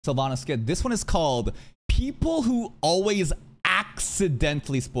Cilvanis skit. This one is called People Who Always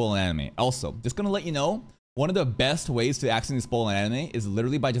Accidentally Spoil an Anime. Also, just gonna let you know, one of the best ways to accidentally spoil an anime is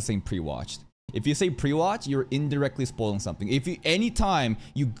literally by just saying pre-watched. If you say pre-watch, you're indirectly spoiling something. If you, anytime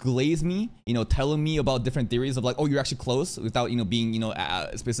you glaze me, you know, telling me about different theories of like, oh, you're actually close without, you know, being, you know,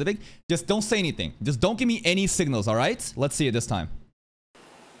 specific, just don't say anything. Just don't give me any signals, all right? Let's see it this time.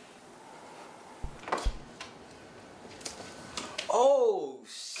 Oh,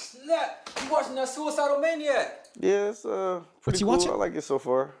 snap. You watching that Suicidal Maniac? Yeah, it's pretty cool. Watching? I like it so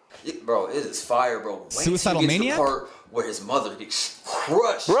far. Bro, it is fire, bro. Wait Suicidal Maniac? To the part where his mother gets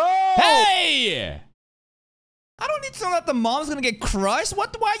crushed. Bro! Hey! I don't need to know that the mom's gonna get crushed. Why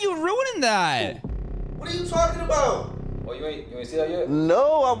are you ruining that? What are you talking about? Oh, you ain't see that yet?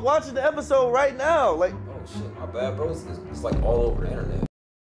 No, I'm watching the episode right now. Like, oh shit, my bad, bro. It's like all over the internet.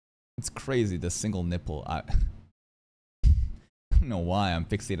 It's crazy, the single nipple. I don't know why I'm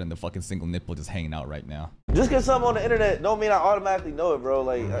fixated on the fucking single nipple just hanging out right now. just get something on the internet don't mean I automatically know it, bro.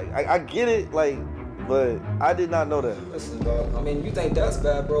 Like, I get it, like, but I did not know that. Listen, dog. I mean, you think that's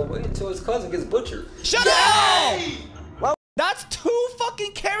bad, bro? Wait until his cousin gets butchered. Shut up! That's 2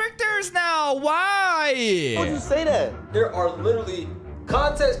 fucking characters now. Why? Why would you say that? There are literally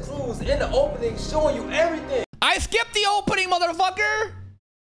context clues in the opening showing you everything. I skipped the opening, motherfucker.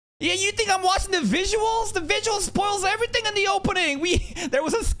 Yeah, you think I'm watching the visuals? The visuals spoils everything in the opening. There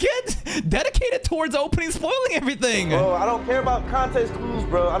was a skit dedicated towards opening spoiling everything. Bro, I don't care about context clues,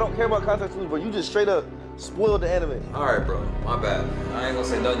 bro. I don't care about context clues, bro. You just straight up spoiled the anime. All right, bro. My bad. I ain't gonna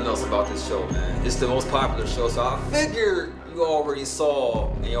say nothing else about this show, man. It's the most popular show, so I figured you already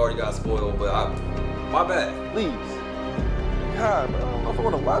saw and you already got spoiled, but my bad. Please. God, bro, I don't know if I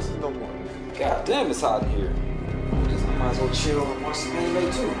want to watch this no more. God damn, it's hot in here. I might as well chill and watch some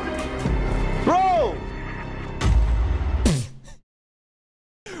anime too. Bro!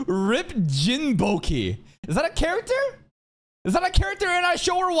 Rip Jinboki. Is that a character? Is that a character in our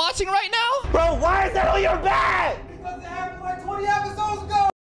show we're watching right now? Bro, why is that on your back? Because it happened like 20 episodes ago.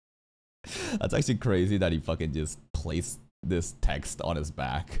 That's actually crazy that he fucking just placed this text on his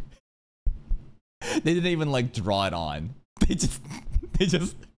back. They didn't even like draw it on. They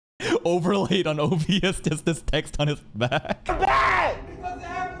just overlaid on OBS just this text on his back. Back! Because it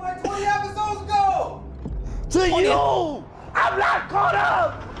happened like 20 episodes ago. To you! I'm not caught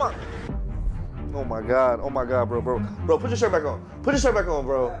up! Oh my god, bro. Bro, put your shirt back on. Put your shirt back on,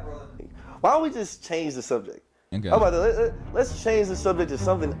 bro. Why don't we just change the subject? Okay. How about that? Let's change the subject to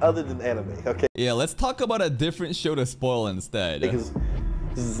something other than anime, okay? Yeah, let's talk about a different show to spoil instead. Because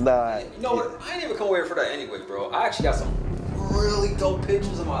this is not... You know what? I ain't even come here for that anyway, bro. I actually got some really dope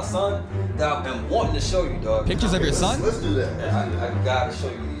pictures of my son that I've been wanting to show you, dog. Pictures of your son? Let's do that. I gotta show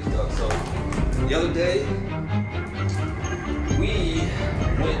you these, dog. So, the other day, we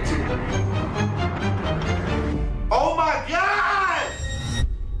went to... Oh my god!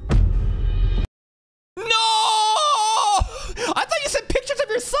 No! I thought you said pictures of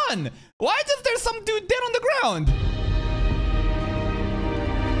your son. Why is there some dude dead on the ground?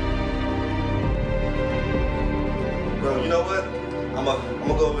 Bro, you know what? I'm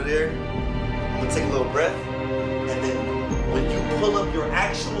gonna go over there. I'm gonna take a little breath, and then when you pull up your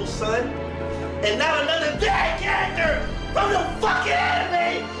actual son, and not another dead character from the fucking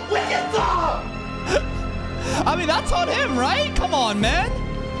anime, we can talk. I mean, that's on him, right? Come on, man.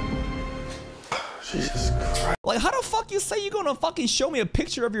 Jesus Christ. Like, how the fuck you say you're gonna fucking show me a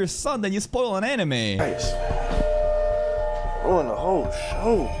picture of your son, then you spoil an anime? Nice. Ruin the whole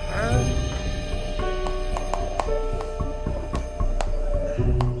show, man.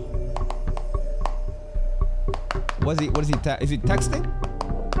 What is he texting?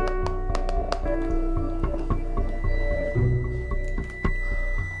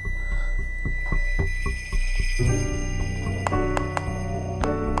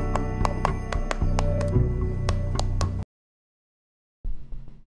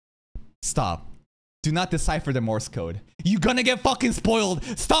 Stop. Do not decipher the Morse code. You're gonna get fucking spoiled.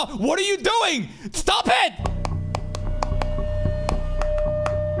 Stop. What are you doing? Stop it!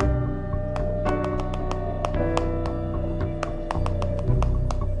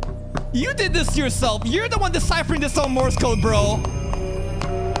 You did this to yourself. You're the one deciphering this on Morse code, bro.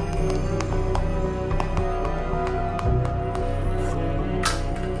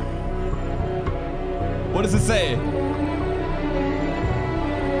 What does it say?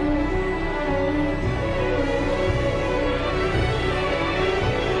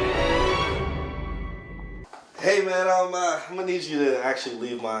 Hey man, I'm gonna need you to actually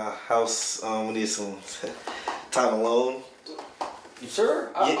leave my house. We need some time alone. You sure?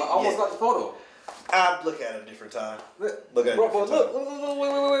 I almost got the photo. I'd look at it a different time. Look at it. Bro, look,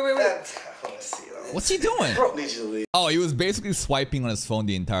 wait. Let's see. What's he doing? Bro, need you to leave. Oh, he was basically swiping on his phone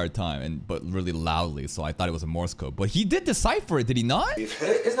the entire time, but really loudly. So I thought it was a Morse code. But he did decipher it, did he not?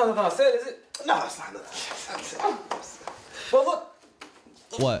 It's not nothing I said, is it? No, it's not nothing. But look.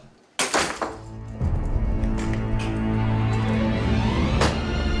 What?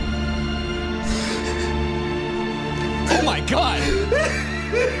 Oh my god!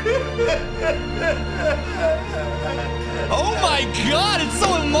 Oh my god, it's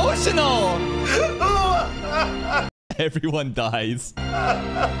so emotional! Everyone dies.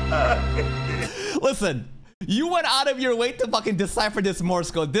 Listen, you went out of your way to fucking decipher this Morse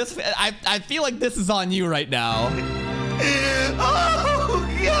code. I feel like this is on you right now. Oh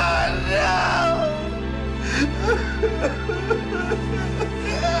god, no!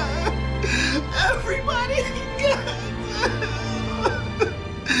 Everybody,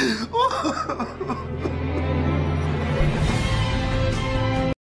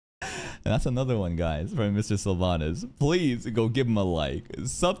 And that's another one, guys, from Mr. Cilvanis. Please go give him a like.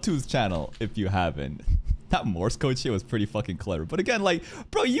 Sub to his channel if you haven't. That Morse code shit was pretty fucking clever. But again, like,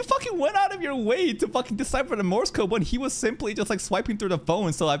 bro, you fucking went out of your way to fucking decipher the Morse code when he was simply just like swiping through the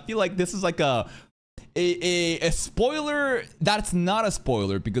phone. So I feel like this is like a spoiler that's not a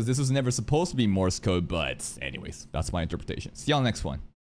spoiler because this was never supposed to be Morse code. But anyways, that's my interpretation. See y'all next one.